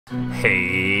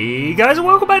Hey guys, and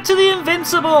welcome back to the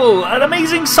Invincible, an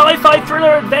amazing sci-fi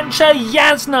thriller adventure.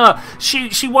 Yasna,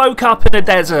 she woke up in a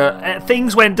desert.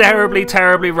 Things went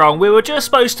terribly wrong. We were just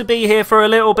supposed to be here for a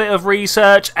little bit of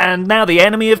research, and now the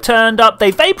enemy have turned up.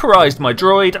 They vaporized my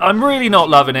droid. I'm really not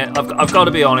loving it. I've got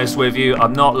to be honest with you.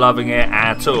 I'm not loving it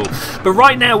at all. But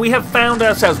right now we have found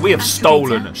ourselves, we have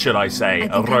stolen, should I say,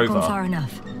 a rover. I've gone far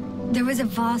enough. There is a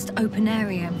vast open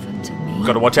area in front of me. We've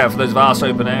got to watch out for those vast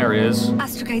open areas.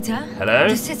 Astrogator. Hello?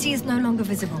 The city is no longer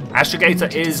visible.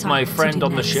 Astrogator is my friend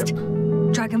on the ship.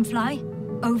 Dragonfly,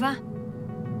 over.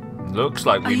 Looks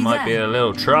like we might be in a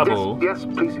little trouble. Yes,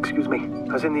 please excuse me.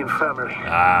 I was in the infirmary.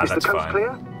 Ah, is that's the coast fine.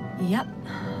 clear? Yep,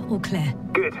 all clear.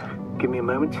 Good. Give me a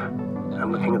moment.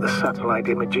 I'm looking at the satellite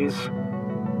images.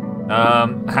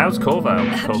 How's Corval?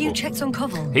 Have you checked on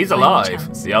Koval? He's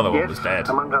alive. The other one was dead.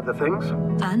 Among other things.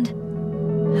 And?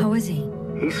 How is he?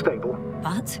 He's stable.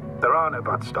 But? There are no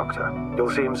buts, Doctor. You'll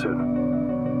see him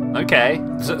soon. Okay.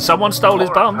 Someone stole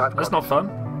his bum. That's not fun.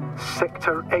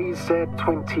 Sector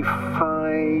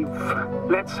AZ-25...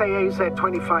 Let's say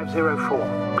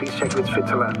AZ-2504. Please check if it's fit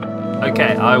to land.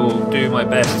 Okay, I will do my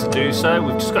best to do so.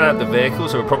 We've just got to have the vehicle,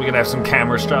 so we're probably going to have some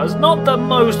camera struts. Not the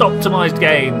most optimised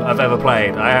game I've ever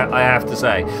played, I have to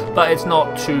say. But it's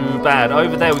not too bad.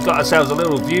 Over there, we've got ourselves a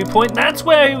little viewpoint. That's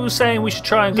where he was saying we should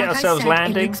try and get ourselves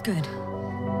landing. It looks good.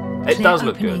 It does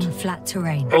look good. Flat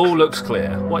terrain. All looks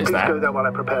clear. What is Please that? go there while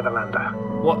I prepare the lander.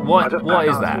 What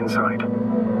is that? Inside.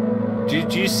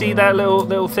 Do you see that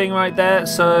little thing right there?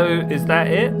 So, is that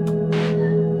it?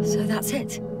 So that's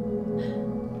it.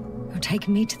 You're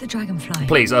taking me to the Dragonfly.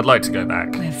 Please, I'd like to go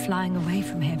back. We're flying away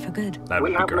from here for good. That would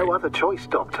We be have great. no other choice,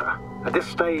 Doctor. At this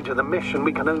stage of the mission,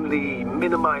 we can only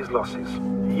minimize losses.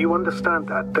 You understand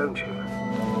that, don't you?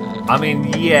 I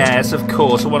mean, yes, of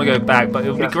course, I want to go back, but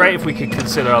it would be great if we could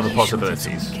consider other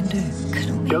possibilities. Sure, that's what we can do,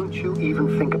 couldn't we? Don't you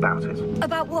even think about it.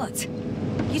 About what?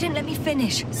 You didn't let me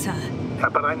finish, sir.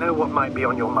 But I know what might be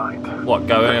on your mind. What,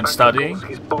 going and studying?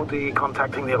 His body,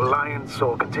 contacting the Alliance,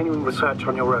 or continuing research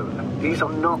on your own. These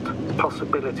are not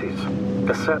possibilities.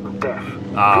 They're certain death.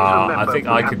 I think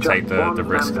I could take the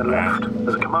risk of that.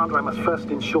 As a commander, I must first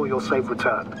ensure your safe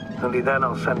return. Only then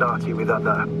I'll send Artie with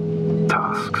other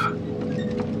tasks.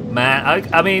 Man,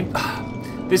 I mean,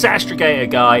 this Astrogator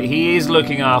guy, he is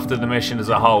looking after the mission as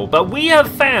a whole. But we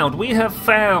have found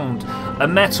a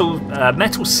metal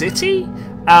city.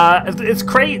 It's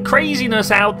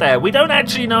craziness out there. We don't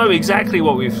actually know exactly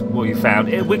what we've found.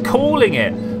 We're calling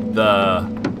it the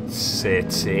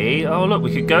city. Oh look,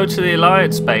 we could go to the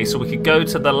Alliance base, or we could go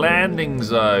to the landing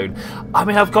zone. I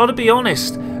mean, I've got to be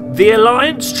honest. The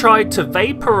Alliance tried to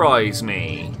vaporize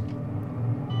me.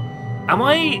 Am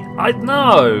I?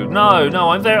 No.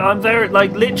 I'm very,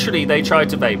 like, literally, they tried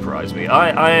to vaporize me.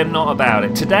 I am not about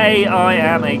it. Today, I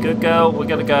am a good girl. We're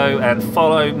going to go and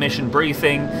follow mission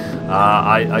briefing.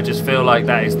 I just feel like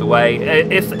that is the way.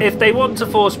 If they want to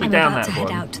force me down that one.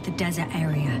 Head out to the desert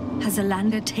area. Has a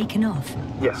lander taken off?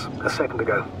 Yes, a second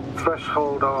ago.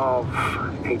 Threshold of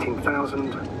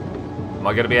 18,000. Am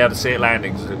I going to be able to see it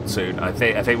landing soon? I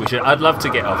think we should. I'd love to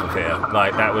get off of here.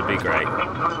 Like, that would be great.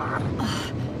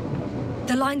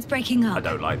 The line's breaking up. I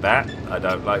don't like that. I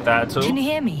don't like that at all. Can you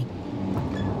hear me?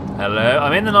 Hello.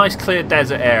 I'm in the nice clear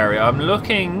desert area. I'm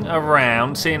looking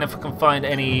around, seeing if I can find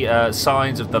any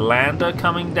signs of the lander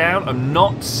coming down. I'm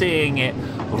not seeing it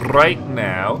right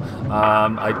now.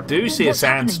 I do see a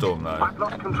sandstorm, though. I've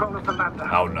lost control of the lander.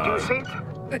 Oh, no. Do you see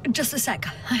it? Just a sec.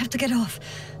 I have to get off.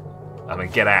 I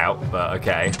mean, get out, but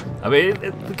okay. I mean,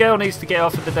 the girl needs to get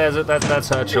off of the desert. That's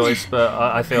her choice, but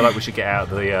I feel like we should get out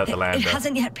of the lander. It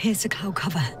hasn't yet pierced the cloud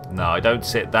cover. No, I don't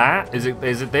see that. Is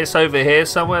it this over here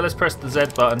somewhere? Let's press the Z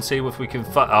button, see if we can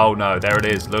oh no, there it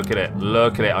is. Look at it.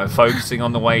 Look at it. I'm focusing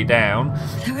on the way down.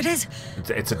 There it is.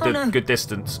 It's a good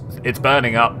distance. It's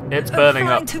burning up. It's burning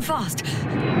flying up. too fast.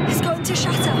 It's going to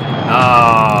shatter.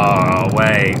 Oh,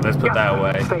 wait. Let's put that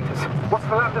away. Status. What's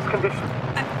the lander's condition?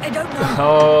 I don't know.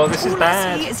 Oh, this is All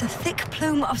bad. I see is a thick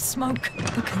plume of smoke.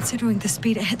 But considering the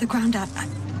speed it hit the ground at,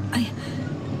 I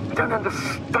don't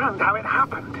understand how it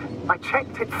happened. I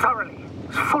checked it thoroughly.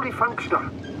 It's fully functional.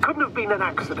 Couldn't have been an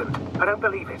accident. I don't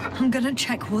believe it. I'm gonna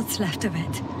check what's left of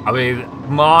it. I mean,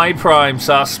 my prime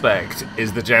suspect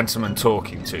is the gentleman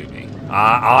talking to me.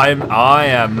 I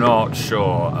am not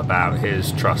sure about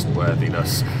his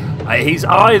trustworthiness. He's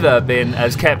either been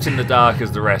as kept in the dark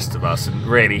as the rest of us, and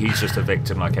really he's just a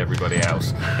victim like everybody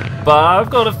else. But I've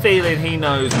got a feeling he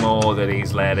knows more than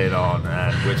he's let it on,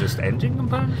 and we're just engine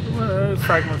components,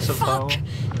 fragments of hull.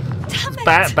 Damn it!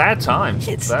 Bad times.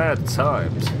 Bad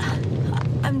times.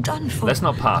 I'm done for. Let's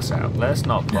not pass out. Let's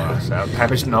not pass out.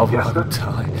 Damaged novel, I will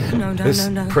die. No,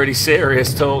 no. Pretty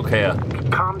serious talk here.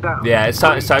 Calm down. Yeah, it's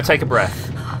time to take a breath.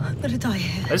 I'm gonna die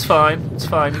here. It's fine. It's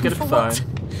fine. You're gonna be For fine.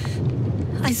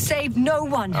 what? I saved no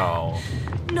one. Oh.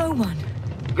 No one.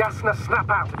 Yasna, snap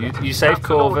out of it. You saved That's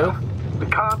an order. Corville? We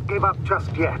can't give up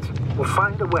just yet. We'll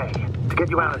find a way to get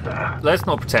you out of there. Let's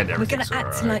not pretend We're everything's gonna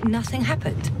act alright. like nothing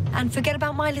happened and forget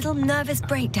about my little nervous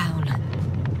breakdown.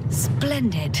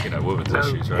 Splendid. You know, women's No,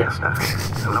 issues, right?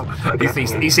 Yasna. I'm not forgetting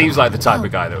He you. seems like the type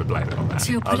of guy that would blame it on that.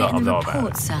 So you'll I'm put it in the not about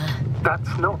report, it. sir.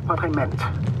 That's not what I meant.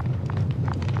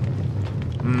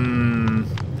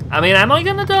 I mean, am I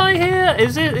gonna die here?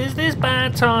 Is this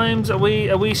bad times? Are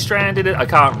we stranded? I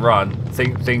can't run.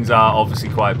 Things are obviously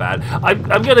quite bad.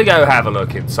 I'm gonna go have a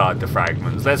look inside the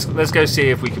fragments. Let's go see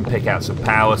if we can pick out some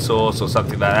power source or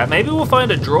something like that. Maybe we'll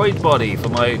find a droid body for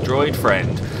my droid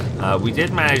friend. We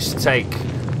did manage to take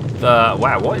the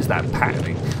what is that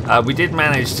patterning? We did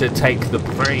manage to take the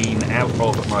brain out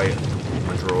of my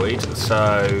droid,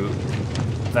 so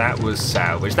that was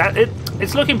salvaged.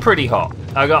 It's looking pretty hot.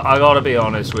 I gotta be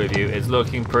honest with you, it's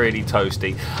looking pretty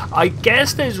toasty. I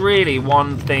guess there's really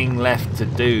one thing left to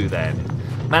do then.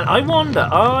 Man, I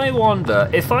wonder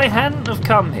if I hadn't have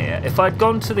come here, if I'd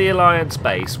gone to the Alliance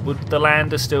base, would the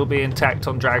lander still be intact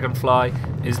on Dragonfly?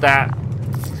 Is that,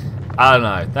 I don't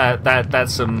know,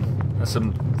 that's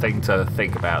some thing to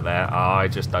think about there. I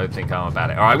just don't think I'm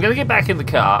about it. Alright, I'm gonna get back in the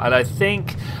car and I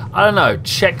think, I don't know,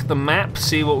 check the map,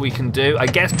 see what we can do. I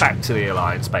guess back to the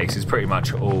Alliance base is pretty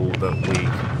much all that we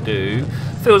can do.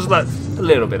 Feels like a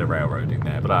little bit of railroading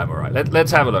there, but I'm alright.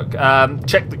 Let's have a look.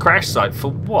 Check the crash site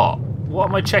for what? What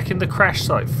am I checking the crash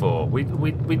site for? We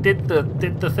did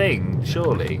the thing,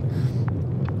 surely.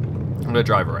 I'm gonna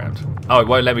drive around. Oh, it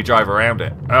won't let me drive around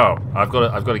it. Oh, I've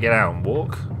got to get out and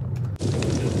walk.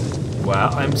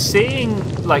 Well, I'm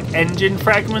seeing like engine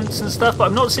fragments and stuff, but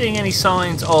I'm not seeing any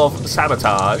signs of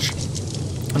sabotage.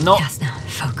 I'm not. Yes, now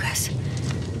focus.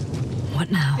 What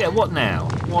now? Yeah, what now?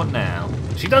 What now?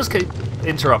 She does keep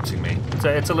interrupting me.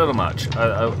 It's a little much.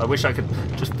 I wish I could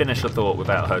just finish a thought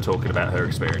without her talking about her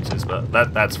experiences, but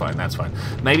that's fine. That's fine.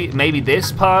 Maybe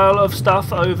this pile of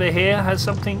stuff over here has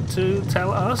something to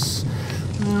tell us.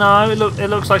 No, it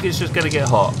looks like it's just going to get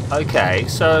hot. Okay,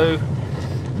 so.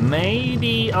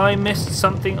 Maybe I missed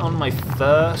something on my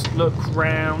first look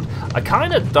round. I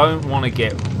kind of don't want to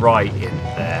get right in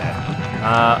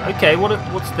there. Okay,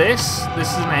 what's this? This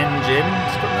is an engine.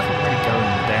 It's got nothing really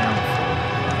going down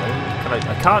for it.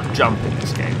 I can't jump in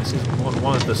this game. This is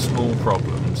one of the small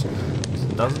problems.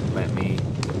 It doesn't let me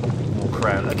walk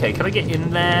around. Okay, can I get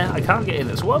in there? I can't get in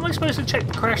there. So what am I supposed to check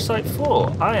the crash site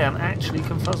for? I am actually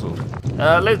confuzzled.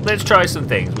 Let's try some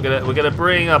things. We're gonna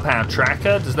bring up our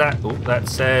tracker. Does that? Oh, that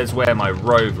says where my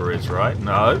rover is, right?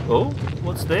 No. Oh,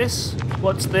 what's this?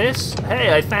 What's this?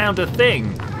 Hey, I found a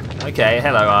thing. Okay,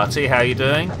 hello Artie. How you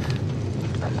doing?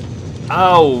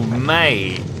 Oh,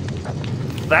 mate,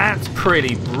 that's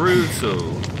pretty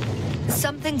brutal.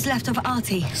 Something's left of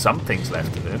Artie. Something's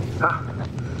left of him. Ah,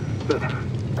 good.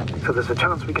 So there's a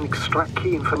chance we can extract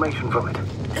key information from it.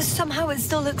 Somehow it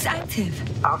still looks active.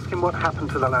 Ask him what happened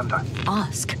to the lander.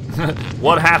 Ask.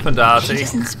 What happened, He Artie?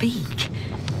 doesn't speak.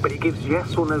 But he gives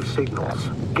yes or no signals.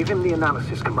 Give him the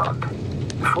analysis command.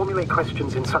 Formulate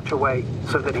questions in such a way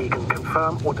so that he can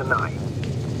confirm or deny.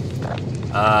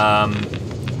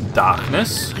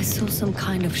 Darkness. I saw some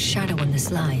kind of shadow on the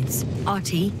slides.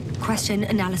 Artie, question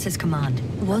analysis command.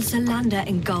 Was the lander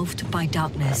engulfed by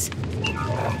darkness?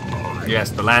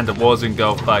 Yes, the lander was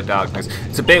engulfed by darkness.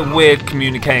 It's a bit weird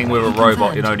communicating with a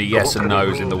robot in only yes and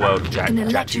no's in the world of An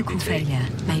electrical ChatGPT. failure,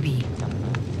 maybe.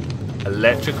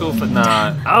 Electrical for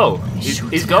no. Oh,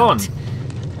 he's gone.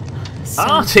 So,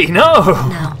 Artie, no.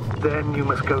 now, Then you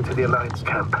must go to the Alliance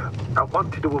camp. I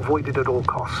wanted to avoid it at all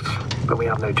costs, but we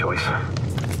have no choice.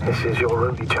 This is your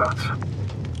only chance.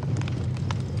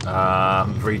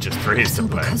 Regis 3 is it's to all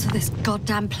blame. because of this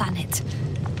goddamn planet.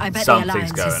 I bet Something's the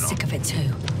Alliance going is on. sick of it too.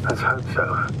 Let's hope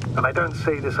so. And I don't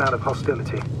say this out of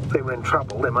hostility. If they were in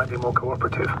trouble, they might be more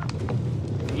cooperative.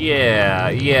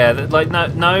 Yeah. Like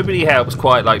nobody helps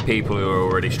quite like people who are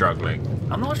already struggling.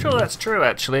 I'm not sure that's true,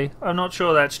 actually. I'm not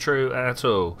sure that's true at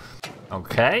all.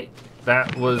 Okay.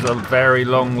 That was a very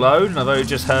long load, and I've only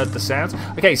just heard the sounds.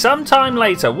 Okay, sometime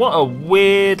later. What a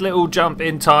weird little jump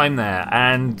in time there,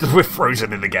 and we're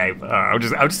frozen in the game. I'm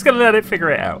just gonna let it figure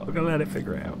it out. I'm gonna let it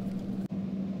figure it out.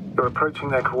 You're approaching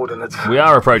their coordinates. We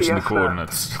are approaching the Yes,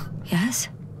 coordinates. Yes?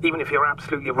 Even if you're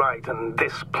absolutely right and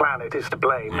this planet is to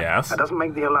blame, Yes. that doesn't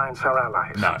make the Alliance our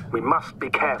allies. No. We must be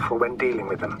careful when dealing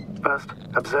with them. First,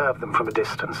 observe them from a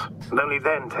distance, and only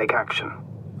then take action.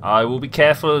 I will be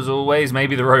careful as always.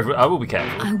 Maybe the rover... I will be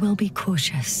careful. I will be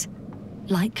cautious.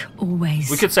 Like always.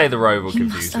 We could say the rover will You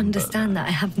confuse must him, understand that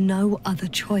I have no other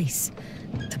choice.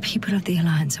 The people of the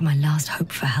Alliance are my last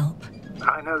hope for help.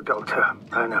 I know, Doctor.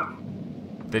 I know.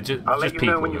 They're just, I'll let just you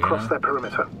know people, when you cross their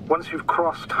perimeter. Once you've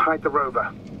crossed, hide the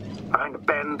rover. Behind a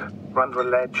bend, or under a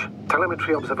ledge.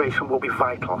 Telemetry observation will be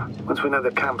vital. Once we know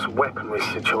the camp's weaponry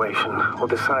situation, we'll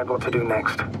decide what to do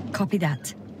next. Copy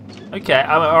that. Okay,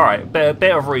 all right. A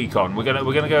bit of recon. We're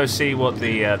gonna go see what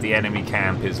the enemy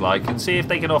camp is like and see if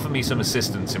they can offer me some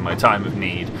assistance in my time of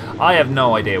need. I have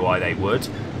no idea why they would.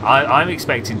 I'm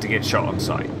expecting to get shot on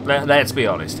sight. Let's be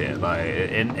honest here. Like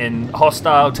in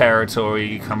hostile territory,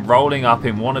 you come rolling up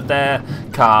in one of their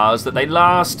cars that they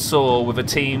last saw with a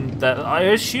team that I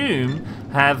assume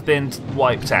have been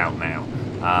wiped out now.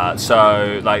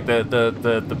 So, like,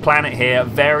 the planet here,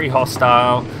 very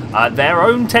hostile. Their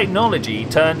own technology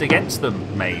turned against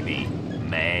them, maybe.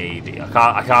 Maybe.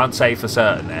 I can't say for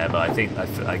certain there, but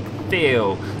I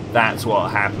feel that's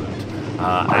what happened.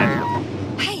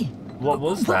 And Hey! what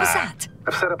was that? What was that?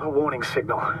 I've set up a warning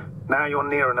signal. Now you're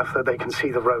near enough that they can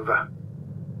see the rover.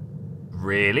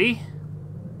 Really?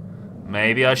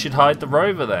 Maybe I should hide the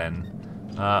rover then.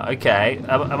 Okay,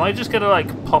 am I just gonna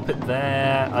like pop it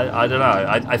there? I don't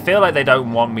know. I feel like they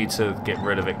don't want me to get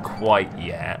rid of it quite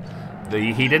yet.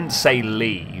 He didn't say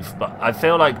leave, but I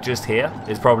feel like just here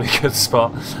is probably a good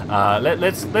spot.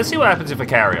 Let's see what happens if I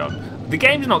carry on. The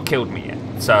game's not killed me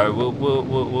yet, so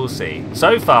we'll see.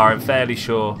 So far, I'm fairly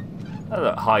sure. Oh,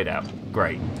 look, hideout.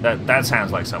 Great. That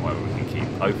sounds like somewhere we can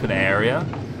keep. Open area.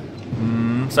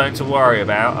 Something to worry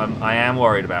about. I am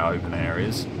worried about open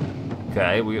areas.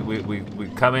 Okay, we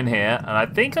come in here, and I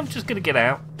think I'm just going to get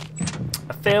out.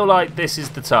 I feel like this is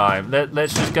the time.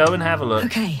 Let's just go and have a look.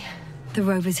 Okay, the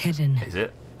rover's hidden. Is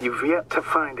it? You've yet to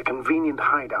find a convenient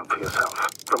hideout for yourself,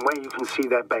 from where you can see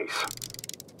their base.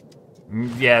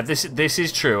 Yeah, this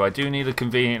is true. I do need a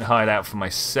convenient hideout for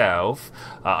myself.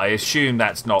 I assume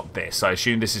that's not this. I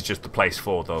assume this is just the place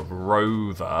for the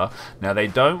rover. Now, they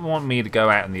don't want me to go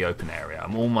out in the open area.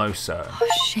 I'm almost certain. Oh,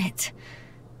 shit.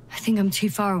 I think I'm too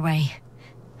far away.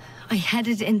 I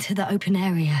headed into the open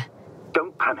area.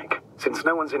 Don't panic. Since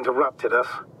no one's interrupted us,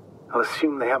 I'll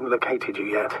assume they haven't located you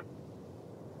yet.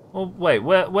 Well, wait,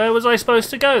 where was I supposed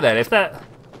to go then? If that...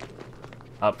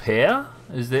 Up here?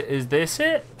 Is this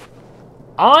it?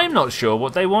 I'm not sure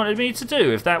what they wanted me to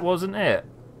do if that wasn't it.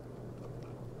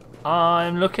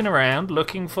 I'm looking around,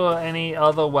 looking for any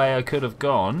other way I could have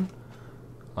gone.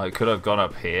 I could have gone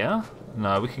up here.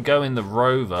 No, we can go in the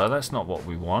rover. That's not what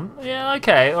we want. Yeah,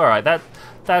 okay, all right.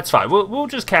 That's fine. We'll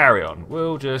just carry on.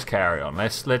 We'll just carry on.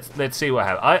 Let's see what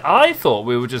happens. I thought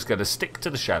we were just going to stick to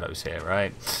the shadows here,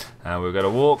 right? And we're going to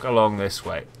walk along this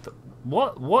way.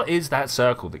 What is that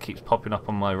circle that keeps popping up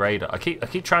on my radar? I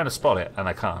keep trying to spot it and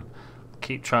I can't.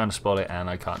 Keep trying to spot it and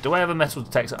I can't. Do I have a metal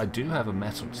detector? I do have a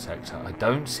metal detector. I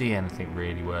don't see anything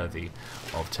really worthy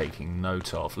of taking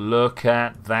note of. Look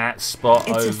at that spot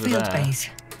over there. It's a field base.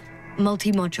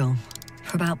 Multi-module.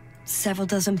 For about several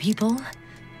dozen people.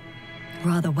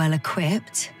 Rather well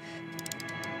equipped.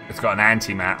 It's got an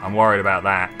antimat. I'm worried about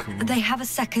that. They have a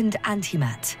second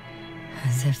antimat.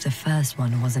 As if the first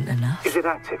one wasn't enough. Is it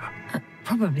active?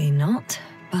 Probably not,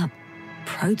 but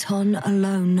Proton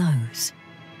alone knows.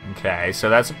 Okay, so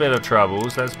that's a bit of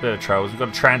troubles. We've got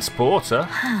a transporter.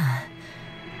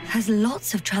 There's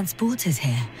lots of transporters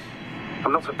here.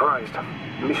 I'm not surprised.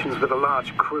 Missions with a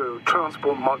large crew,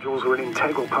 transport modules were an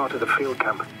integral part of the field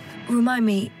camp. Remind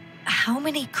me, how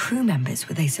many crew members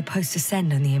were they supposed to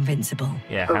send on the Invincible?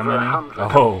 Yeah, how Over many?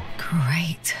 100. Oh,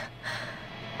 Great.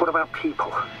 What about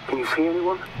people? Can you see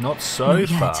anyone? not so Not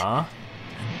yet. far.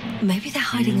 Maybe they're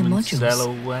hiding in Human modules.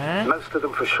 Delaware. Most of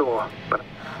them for sure, but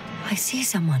I see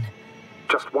someone.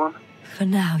 just one? For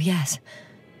now, yes.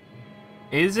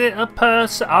 Is it a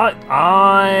person?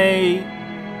 I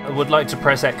would like to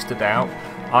press X to doubt.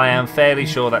 I am fairly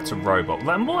sure that's a robot.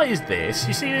 And what is this?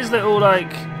 You see this little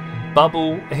like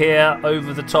bubble here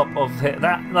over the top of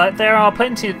that? Like there are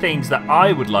plenty of things that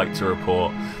I would like to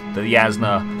report that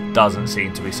Yasna doesn't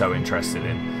seem to be so interested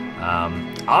in.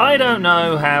 I don't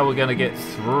know how we're going to get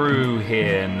through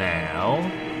here now.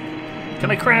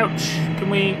 Can I crouch? Can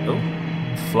we... Oh,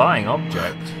 flying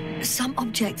object. Some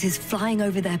object is flying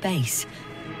over their base.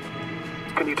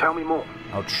 Can you tell me more?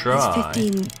 I'll try.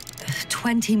 It's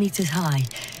 20 meters high.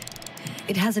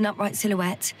 It has an upright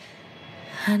silhouette.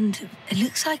 And it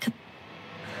looks like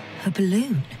a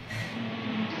balloon.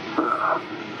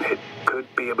 It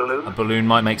could be a balloon. A balloon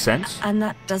might make sense. And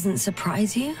that doesn't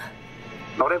surprise you?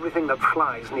 Not everything that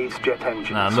flies needs jet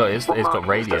engines. No, look, it's What got markings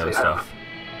radio does and it have? stuff.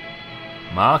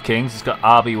 Markings. It's got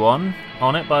RB1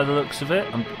 on it by the looks of it.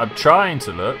 I'm trying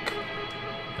to look.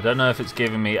 I don't know if it's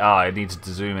giving me... I needed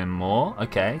to zoom in more.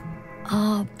 Okay.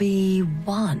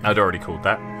 RB1? I'd already called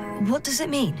that. What does it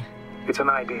mean? It's an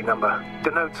ID number.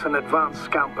 Denotes an advanced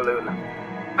scout balloon.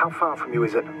 How far from you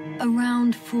is it?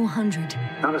 Around 400.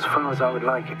 Not as far as I would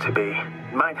like it to be.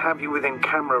 Might have you within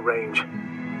camera range.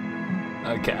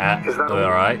 Okay. Is that all?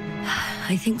 Alright.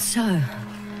 I think so.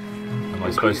 Am I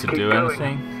supposed to do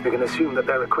anything? You can assume that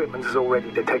their equipment has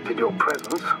already detected your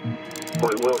presence.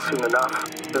 Or it will soon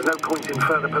enough. There's no point in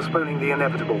further postponing the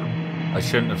inevitable. I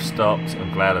shouldn't have stopped.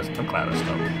 I'm glad I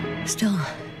stopped. Still,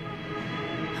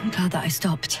 I'm glad that I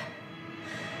stopped.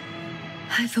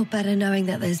 I feel better knowing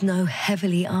that there's no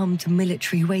heavily armed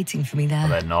military waiting for me there. Well,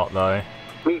 they're not, though.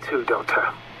 Me too, Doctor.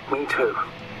 Me too.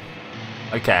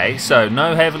 Okay, so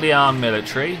no heavily armed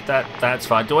military. That's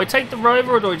fine. Do I take the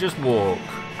rover or do I just walk?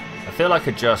 I feel like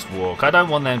I just walk. I don't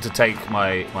want them to take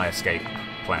my escape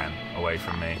plan away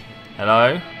from me.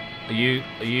 Hello? Are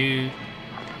you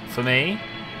for me?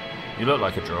 You look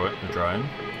like a drone.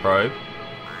 Probe.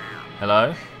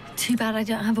 Hello? Too bad I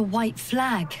don't have a white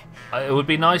flag. It would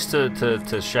be nice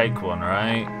to shake one,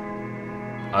 right?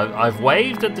 I've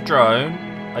waved at the drone.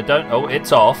 I don't... Oh,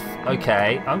 it's off.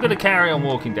 Okay. I'm going to carry on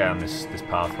walking down this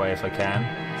pathway if I can.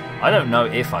 I don't know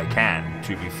if I can,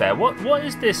 to be fair. What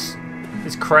is this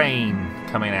crane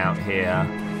coming out here?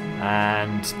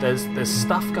 And there's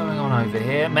stuff going on over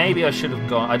here. Maybe I should have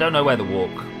gone... I don't know where the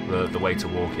way to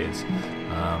walk is.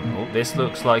 Oh, this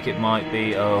looks like it might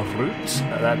be a route.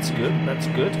 That's good. That's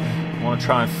good. I want to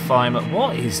try and find...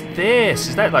 What is this?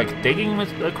 Is that like digging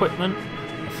equipment?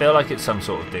 I feel like it's some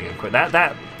sort of digging equipment.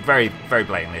 That very, very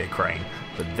blatantly a crane.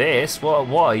 But this,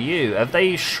 what are you? Have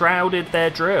they shrouded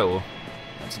their drill?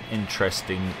 That's an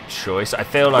interesting choice. I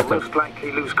feel like We'll most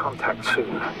likely lose contact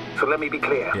soon. So let me be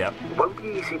clear. Yep. It won't be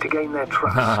easy to gain their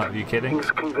trust. Are you kidding?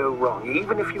 Things can go wrong,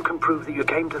 even if you can prove that you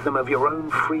came to them of your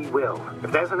own free will.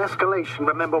 If there's an escalation,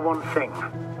 remember one thing.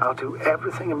 I'll do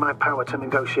everything in my power to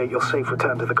negotiate your safe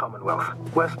return to the Commonwealth.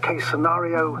 Worst case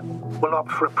scenario, we'll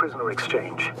opt for a prisoner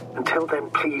exchange. Until then,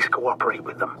 please cooperate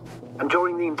with them. And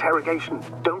during the interrogation,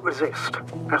 don't resist.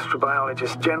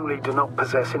 Astrobiologists generally do not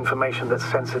possess information that's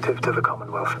sensitive to the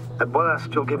Commonwealth. At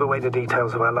worst, you'll give away the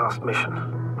details of our last mission.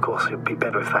 Of course, it'd be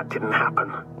better if that didn't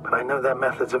happen. But I know their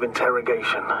methods of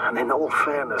interrogation, and in all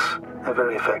fairness, they're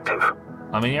very effective.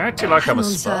 I mean, you're acting like I'm a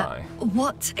Hang on, spy. sir.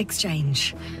 What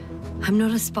exchange? I'm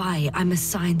not a spy, I'm a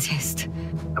scientist.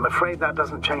 I'm afraid that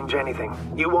doesn't change anything.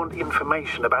 You want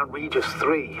information about Regis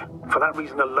 3. For that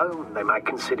reason alone, they might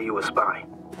consider you a spy.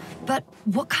 But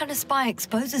what kind of spy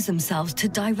exposes themselves to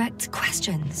direct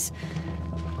questions?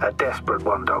 A desperate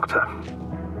one, Doctor.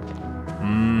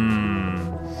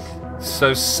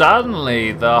 So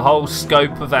suddenly the whole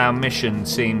scope of our mission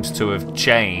seems to have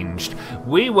changed.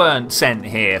 We weren't sent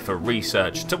here for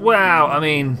research to... Well, I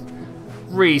mean,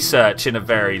 research in a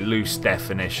very loose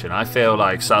definition. I feel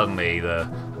like suddenly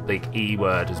the big E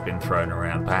word has been thrown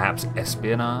around. Perhaps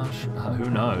espionage? Who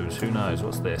knows? Who knows?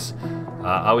 What's this?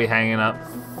 Are we hanging up?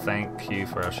 Thank you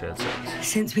for our shared service.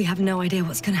 Since we have no idea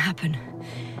what's going to happen,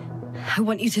 I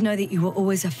want you to know that you were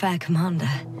always a fair commander,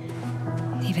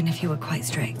 even if you were quite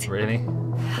strict. Really?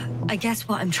 I guess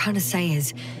what I'm trying to say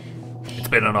is... It's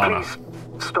been an honor. Please,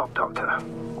 stop, Doctor.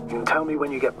 You can tell me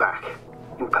when you get back.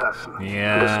 In person.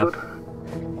 Yeah. Understood?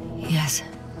 Yes,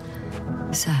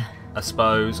 sir. I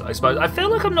suppose. I feel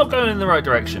like I'm not going in the right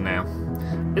direction now.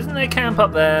 Isn't there a camp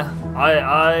up there?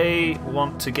 I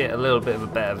want to get a little bit of a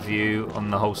better view on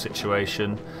the whole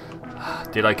situation.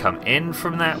 Did I come in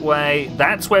from that way?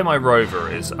 That's where my rover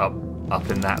is, up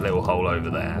in that little hole over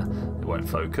there. It won't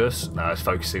focus. No, it's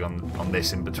focusing on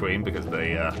this in between because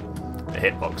the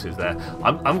hitbox is there.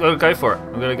 I'm going to go for it.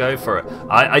 I'm going to go for it.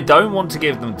 I don't want to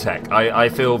give them tech. I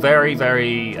feel very,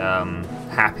 very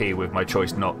happy with my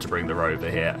choice not to bring the rover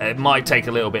here. It might take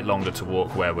a little bit longer to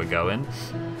walk where we're going.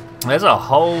 There's a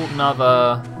whole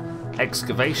nother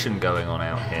excavation going on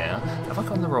out here. Have I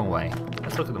gone the wrong way?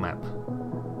 Let's look at the map.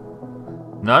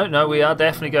 No, we are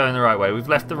definitely going the right way. We've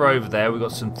left the rover there. We've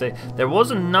got some there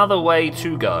was another way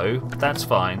to go. That's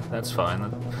fine. That's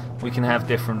fine. We can have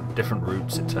different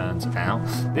routes, it turns out.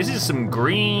 This is some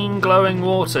green glowing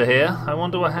water here. I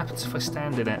wonder what happens if I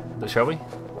stand in it. Shall we?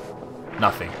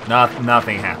 Nothing.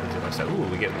 Nothing happens if I say, ooh,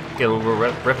 we get a little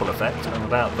ripple effect. I'm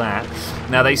about that.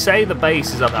 Now, they say the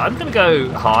base is up there. I'm going to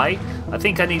go high. I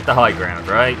think I need the high ground,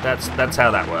 right? That's how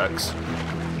that works.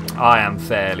 I am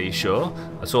fairly sure.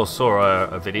 I saw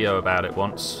a video about it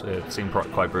once. It seemed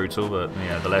quite brutal, but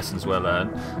yeah, the lessons were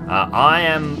learned. I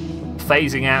am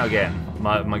phasing out again.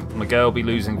 My girl be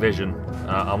losing vision.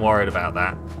 I'm worried about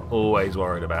that. Always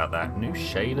worried about that. New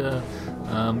shader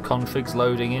configs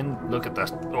loading in. Look at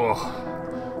this.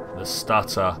 Oh, the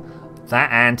stutter.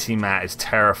 That antimatter is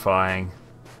terrifying.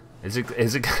 Is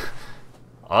it?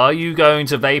 Are you going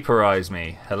to vaporize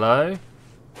me? Hello?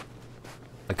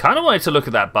 I kind of wanted to look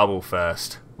at that bubble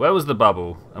first. Where was the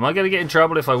bubble? Am I going to get in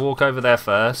trouble if I walk over there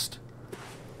first?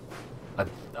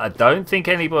 I don't think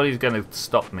anybody's going to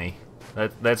stop me.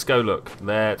 Let's go look.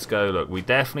 Let's go look. We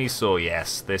definitely saw,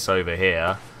 yes, this over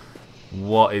here.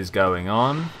 What is going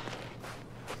on?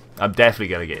 I'm definitely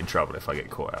going to get in trouble if I get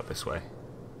caught out this way.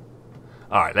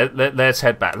 Alright, let's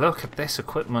head back. Look at this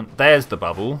equipment. There's the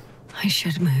bubble. I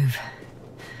should move.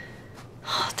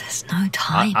 Oh, there's no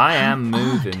time. I am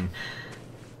moving.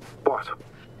 What?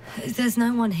 There's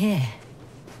no one here.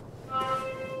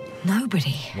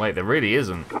 Nobody. Wait, there really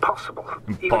isn't. Impossible.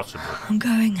 Impossible. I'm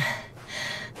going.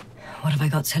 What have I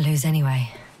got to lose anyway?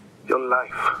 Your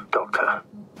life, Doctor.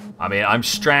 I mean, I'm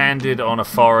stranded on a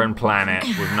foreign planet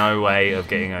with no way of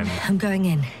getting home. I'm going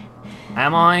in.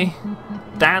 Am I?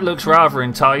 That looks rather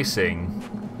enticing.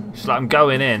 She's like, I'm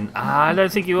going in. I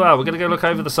don't think you are. We're going to go look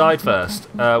over the side first.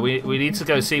 We need to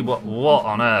go see what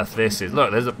on earth this is.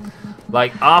 Look, there's a...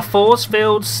 Like, our force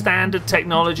field standard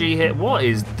technology here. What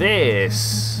is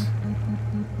this?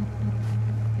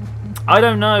 I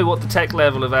don't know what the tech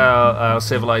level of our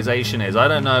civilization is. I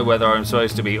don't know whether I'm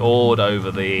supposed to be awed over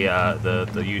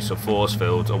the use of force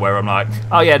fields, or where I'm like,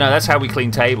 oh yeah, no, that's how we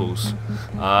clean tables.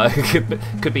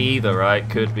 Could be either, right?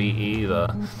 Could be either.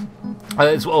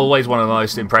 It's always one of the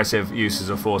most impressive uses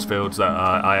of force fields that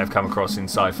I have come across in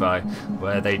sci-fi,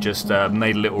 where they just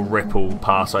made a little ripple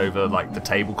pass over like the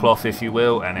tablecloth, if you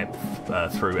will, and it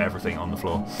threw everything on the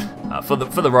floor. For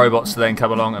the robots to then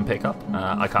come along and pick up.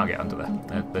 I can't get under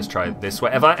there. Let's try it this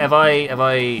way.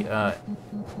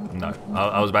 No,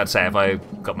 I was about to say, have I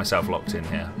got myself locked in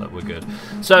here? But we're good.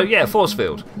 So yeah, force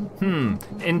field.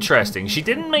 Interesting. She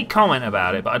didn't make comment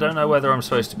about it, but I don't know whether I'm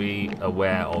supposed to be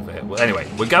aware of it. Well, anyway,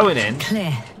 we're going in.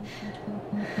 Clear.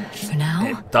 For now.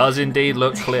 It does indeed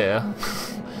look clear.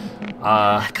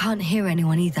 I can't hear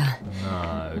anyone either.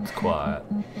 No, it's quiet.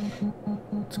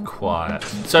 It's quiet.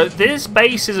 So this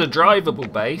base is a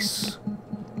drivable base.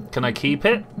 Can I keep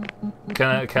it?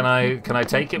 Can I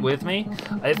take it with me?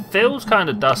 It feels kind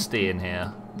of dusty in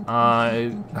here.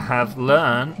 I have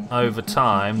learned over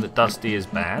time that dusty is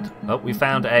bad. Oh, we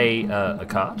found a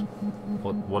card.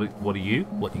 What are you?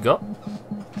 What you got?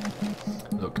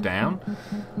 Look down.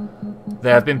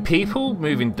 There have been people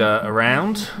moving dirt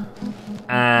around,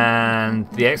 and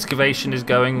the excavation is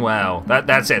going well.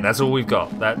 That's it. That's all we've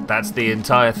got. That's the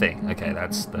entire thing. Okay,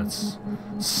 that's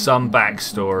some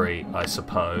backstory, I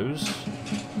suppose.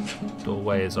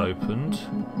 Doorway is opened.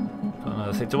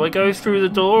 Do I go through the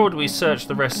door, or do we search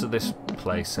the rest of this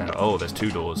place out? Oh, there's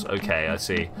two doors. Okay, I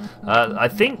see. I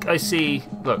think I see.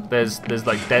 Look, there's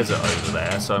like desert over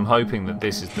there, so I'm hoping that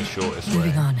this is the shortest way.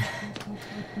 Moving on.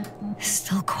 It's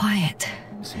still quiet.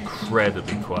 It's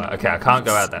incredibly quiet. Okay, I can't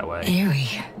go out that way.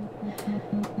 Eerie.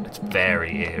 It's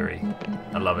very eerie.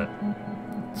 I love it.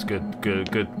 It's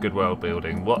good world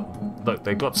building. What? Look,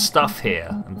 they've got stuff here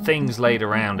and things laid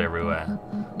around everywhere.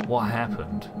 What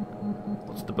happened?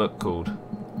 What's the book called?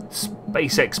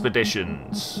 Space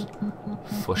Expeditions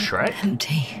for Shrek?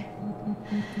 Empty.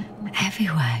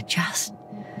 Everywhere, just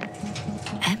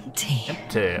empty.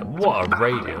 Empty. What a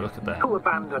radio! Look at that. Who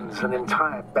abandons an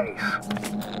entire base?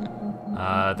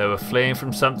 They were fleeing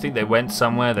from something. They went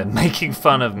somewhere. They're making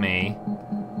fun of me.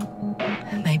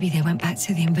 Maybe they went back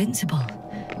to the Invincible.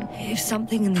 If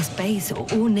something in this base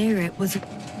or near it was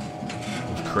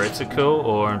critical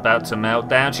or about to melt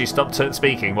down. She stopped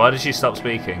speaking. Why did she stop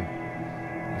speaking?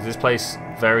 Is this place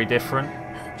very different?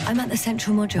 I'm at the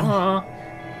central module.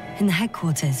 In the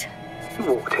headquarters. You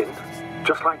walked in,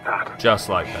 just like that. Just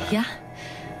like that. Yeah.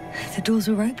 The doors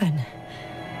were open.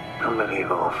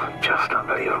 Unbelievable. Just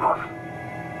unbelievable.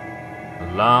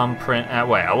 Alarm print out.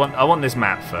 Wait, I want this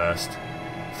map first.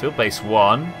 Field base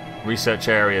 1, research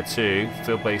area 2,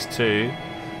 field base 2.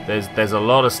 There's a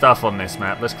lot of stuff on this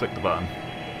map. Let's click the button.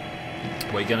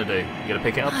 What are you going to do? You going to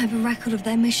pick it up? I have a record of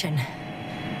their mission.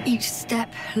 Each step,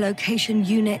 location,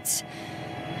 units,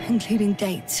 including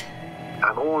dates.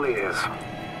 I'm all ears.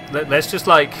 Let's just,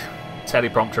 like,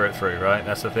 teleprompter it through, right?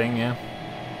 That's the thing, yeah?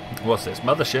 What's this?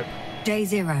 Mothership?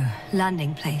 J0,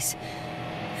 landing place.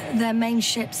 Their main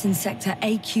ship's in sector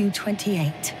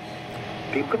AQ-28.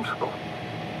 The Invincible?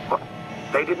 What?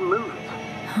 They didn't move it?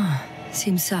 Huh.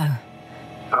 Seems so.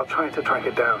 I'll try to track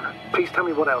it down. Please tell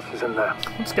me what else is in there.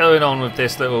 What's going on with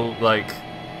this little, like...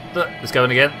 Look, it's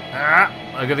going again.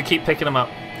 I'm going to keep picking them up.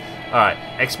 Alright,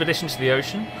 expedition to the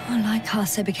ocean. Well, like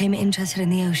us, they became interested in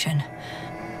the ocean.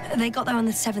 They got there on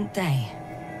the 7th day.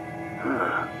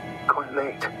 Quite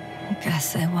late.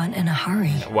 Guess they weren't in a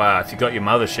hurry. Wow, if you got your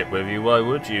mothership with you, why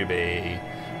would you be?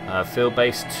 Field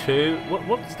base 2.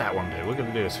 What does that one do? We're going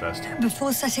to do this first.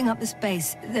 Before setting up this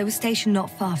base, they were stationed not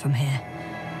far from here,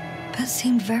 but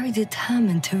seemed very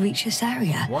determined to reach this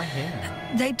area. Why here?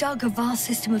 They dug a vast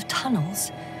system of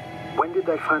tunnels. When did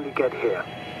they finally get here?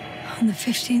 On the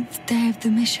 15th day of the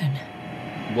mission.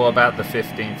 What about the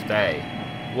 15th day?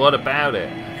 What about it?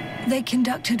 They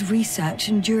conducted research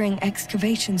and during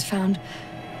excavations found...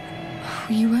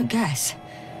 you won't guess.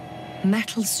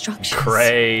 Metal structures.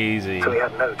 Crazy. So we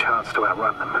had no chance to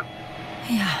outrun them.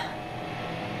 Yeah.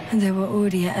 And they were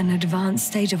already at an advanced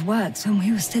stage of works when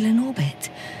we were still in orbit.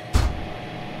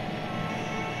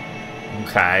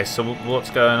 Okay, so what's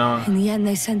going on? In the end,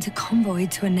 they sent a convoy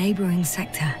to a neighboring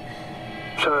sector.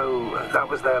 So that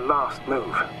was their last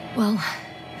move. Well,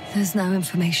 there's no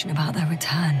information about their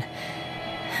return.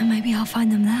 And maybe I'll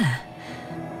find them there.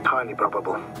 Highly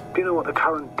probable. Do you know what the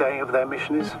current day of their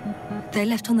mission is? They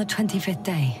left on the 25th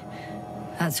day.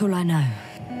 That's all I know.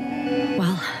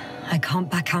 Well, I can't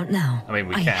back out now. I mean,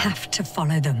 we I can. have to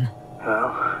follow them.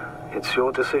 Well, it's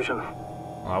your decision.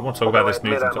 I want to talk about this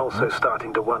news. I'm also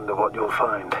starting to wonder what you'll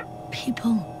find.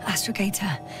 People,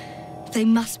 Astrogator. They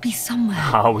must be somewhere.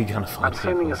 How are we going to find I'm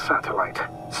sending people? a satellite.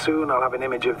 Soon I'll have an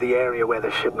image of the area where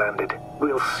the ship landed.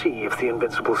 We'll see if the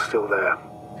Invincible's still there.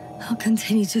 I'll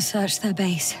continue to search their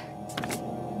base.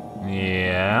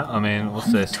 Yeah, I mean, what's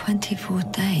On this? the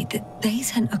 24th day, they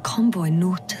sent a convoy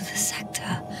north to the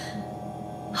sector.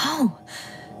 Oh,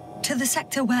 to the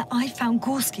sector where I found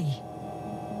Gorski.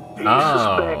 You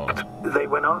suspect they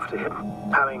went after him,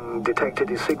 having detected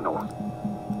his signal?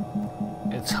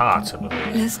 It's hard to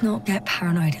believe. Let's not get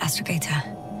paranoid, Astrogator.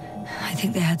 I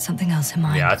think they had something else in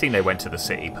mind. Yeah, I think they went to the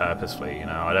city purposely, you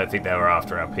know. I don't think they were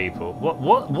after our people.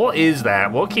 What is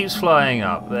that? What keeps flying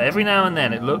up? Every now and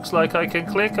then it looks like I can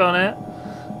click on it,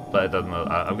 but it doesn't.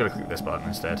 I'm going to click this button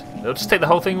instead. It'll just take the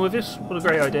whole thing with us. What a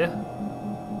great idea.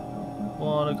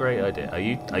 What a great idea.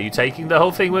 Are you taking the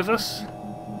whole thing with us?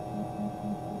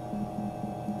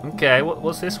 Okay,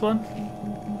 what's this one?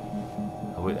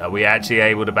 Are we actually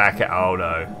able to back it? Oh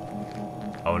no.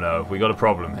 Oh no, we got a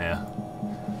problem here.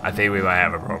 I think we might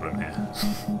have a problem here.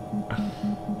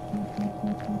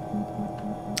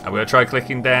 I'm gonna try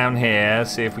clicking down here,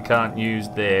 see if we can't use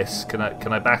this. Can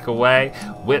I back away?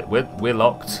 We're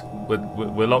locked.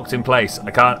 We're locked in place.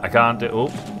 I can't do.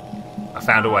 Oh, I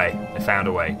found a way. I found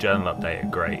a way. Journal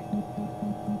updated. Great.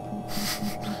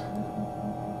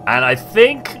 And I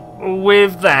think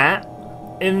with that,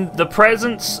 in the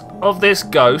presence of this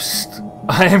ghost,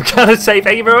 I am going to say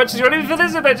thank you very much for joining me for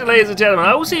this adventure, ladies and gentlemen.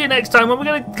 I will see you next time when we're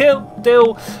going to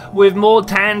deal with more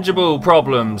tangible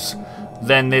problems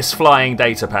than this flying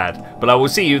data pad. But I will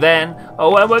see you then.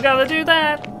 Oh, and we're going to do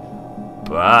that.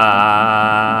 Bye.